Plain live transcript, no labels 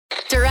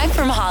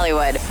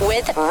Hollywood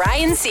with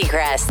Ryan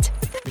Seacrest.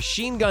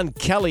 Machine Gun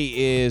Kelly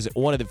is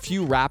one of the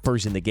few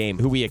rappers in the game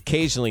who we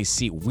occasionally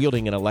see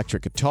wielding an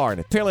electric guitar.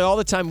 And apparently all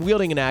the time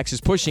wielding an axe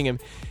is pushing him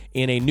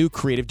in a new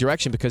creative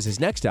direction because his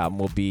next album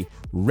will be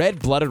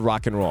red-blooded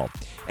rock and roll.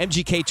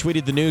 MGK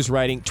tweeted the news,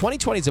 writing,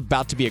 2020 is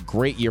about to be a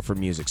great year for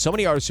music. So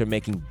many artists are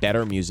making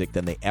better music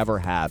than they ever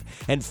have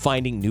and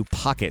finding new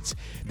pockets.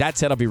 That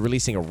said, I'll be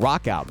releasing a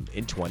rock album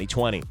in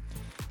 2020.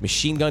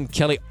 Machine Gun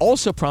Kelly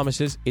also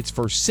promises its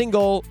first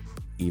single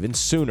even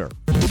sooner.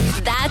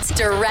 That's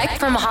direct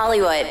from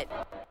Hollywood.